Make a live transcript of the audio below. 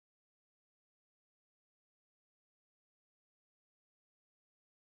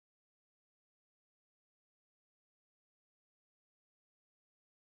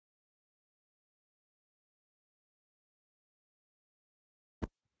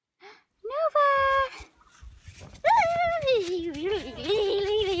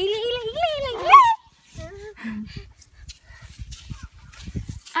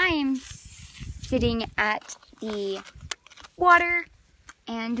I am sitting at the water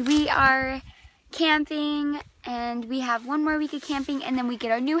and we are camping, and we have one more week of camping and then we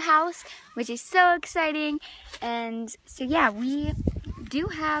get our new house, which is so exciting. And so yeah, we do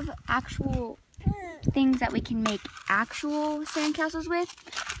have actual things that we can make actual sandcastles with,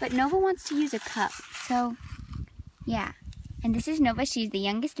 but Nova wants to use a cup. So yeah, and this is Nova. She's the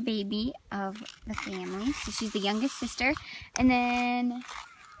youngest baby of the family, so she's the youngest sister, and then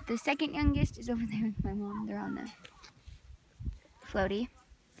the second youngest is over there with my mom. They're on the floaty.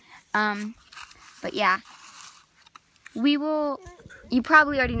 But yeah, we will, you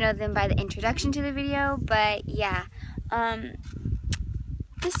probably already know them by the introduction to the video, but yeah,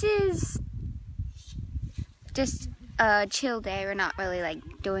 this is just a chill day. We're not really like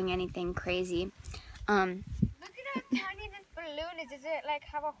doing anything crazy. Look at how tiny this balloon is. Does it like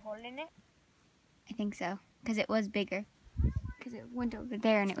have a hole in it? I think so, because it was bigger. Because it went over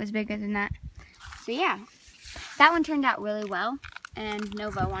there and it was bigger than that. So yeah, that one turned out really well, and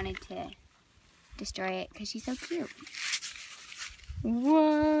Nova wanted to destroy it because she's so cute.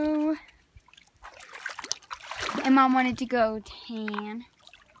 Whoa! And Mom wanted to go tan,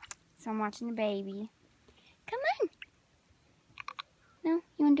 so I'm watching the baby. Come on! No?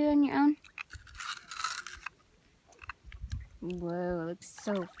 You want to do it on your own? Whoa, it looks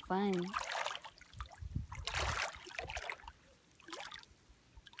so fun.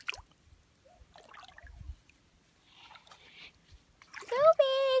 So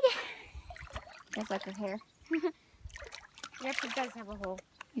big! That's like her hair. Yep, it does have a hole.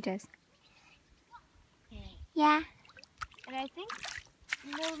 It does. Yeah. And I think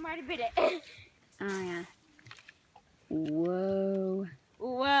Nova might have bit it. Oh yeah. Whoa.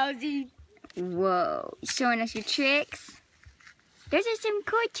 Wowzy. Whoa. Showing us your tricks. Those are some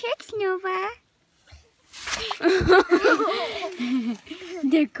cool tricks, Nova.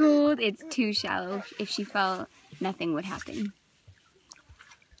 They're cold. It's too shallow. If she fell, nothing would happen.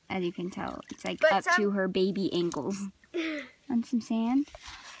 As you can tell, it's like up to her baby ankles. On some sand.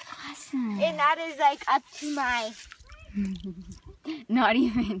 Awesome. And that is like up to my... Not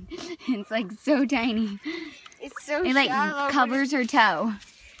even. It's like so tiny. It's so It like shallow. covers her toe.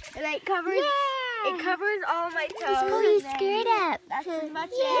 It like covers... Yeah. It covers all my toes. Just pull your skirt up. That's as much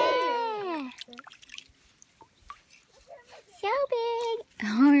Yeah. So big.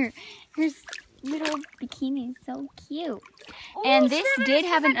 Oh, her little bikini is so cute. And this did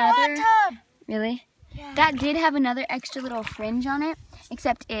have another... Really? Yeah. That did have another extra little fringe on it,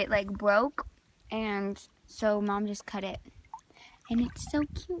 except it like broke, and so Mom just cut it. And it's so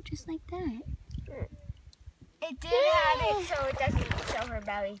cute, just like that. It did have it so it doesn't show her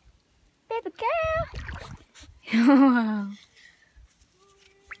belly. Baby girl. Wow.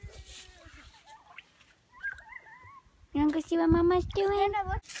 You want to go see what Mama's doing?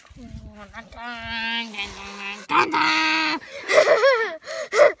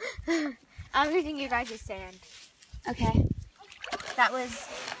 I'm using your guys' sand. Okay. That was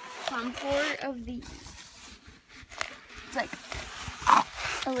 4 of these. It's like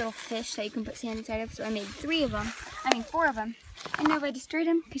a little fish that you can put sand inside of, so I made 4 of them. And Nova destroyed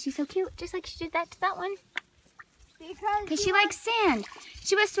them because she's so cute, just like she did that to that one. Because she likes sand.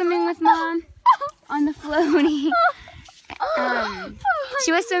 She was swimming with Mom on the floaty.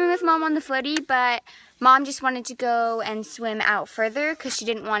 She was swimming with Mom on the floaty, but Mom just wanted to go and swim out further because she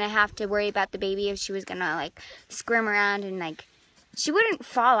didn't want to have to worry about the baby if she was gonna like squirm around and like she wouldn't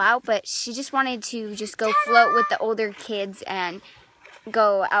fall out, but she just wanted to just go float with the older kids and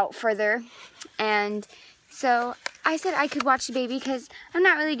go out further. And so I said I could watch the baby because I'm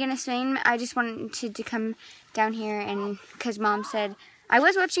not really gonna swim. I just wanted to come down here, and because Mom said I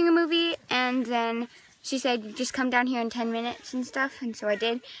was watching a movie, and then she said, just come down here in 10 minutes and stuff, and so I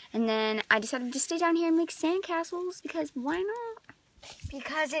did. And then I decided to stay down here and make sandcastles, because why not?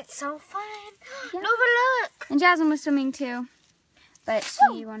 Because it's so fun. Yeah. Nova, look! And Jasmine was swimming too, but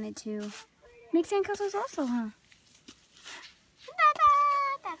she wanted to make sandcastles also, huh?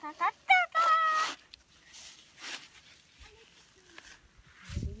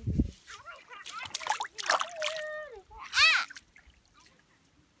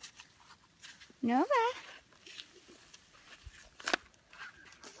 Nova.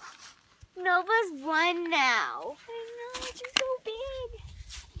 Nova's won now. I know, she's so big.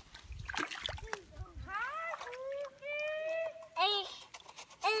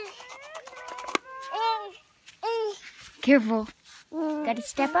 Careful. Gotta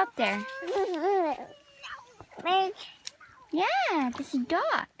step up there. Yeah, this is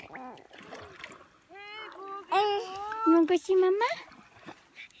Doc. You want to go see Mama?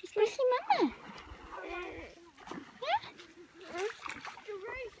 Let's go see Mama.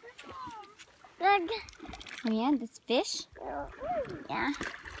 Yeah? Oh yeah, this fish? Yeah.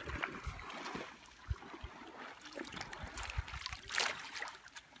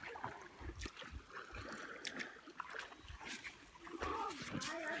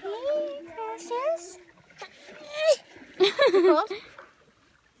 Hey, precious. Cold?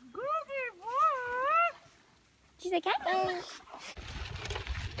 She's like, hi.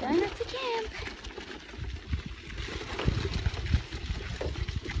 Going up to camp.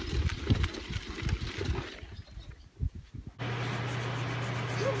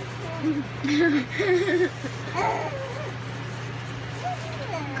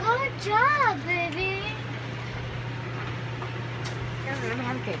 Good job, baby. Let me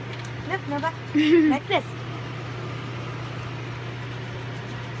have a cake. Look, Nova. Like this.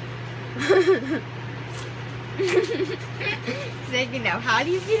 So, you know, how do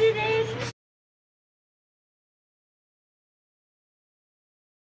you fit it in?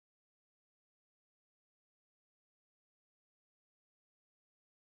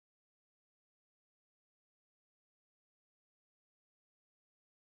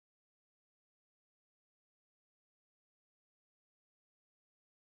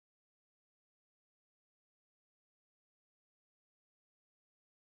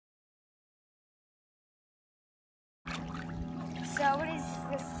 So it is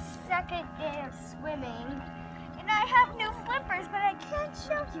the second day of swimming, and I have new flippers, but I can't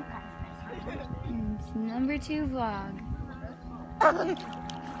show you guys. It's number 2 vlog.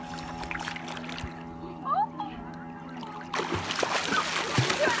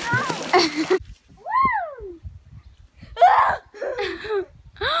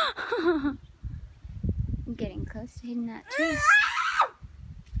 I'm getting close to hitting that tree.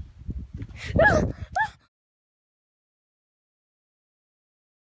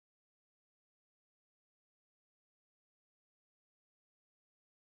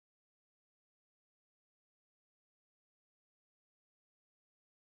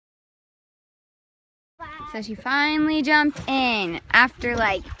 So she finally jumped in after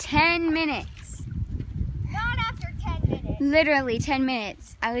like 10 minutes. Not after 10 minutes. Literally 10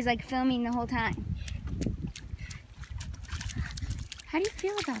 minutes. I was like filming the whole time. How do you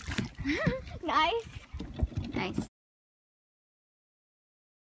feel about that? Nice. Nice.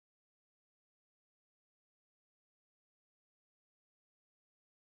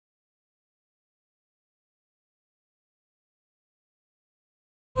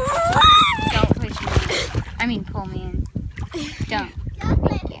 Don't push me. I mean pull me in. Don't.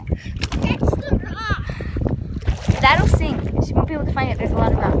 Thank you. It's the rock. That'll sink. She won't be able to find it. There's a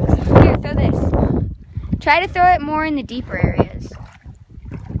lot of rocks. Here, throw this. Try to throw it more in the deeper areas.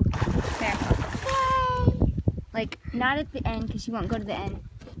 There. Like, not at the end, because she won't go to the end.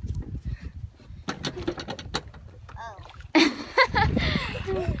 Oh.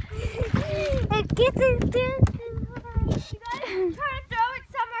 It gets it there. You gotta try to throw it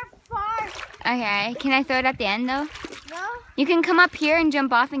somewhere far. Okay, can I throw it at the end, though? No, You can come up here and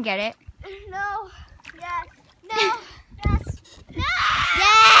jump off and get it. no, yes, no, yes, no!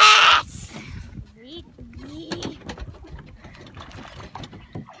 Yes!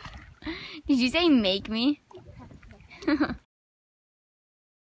 Did you say make me?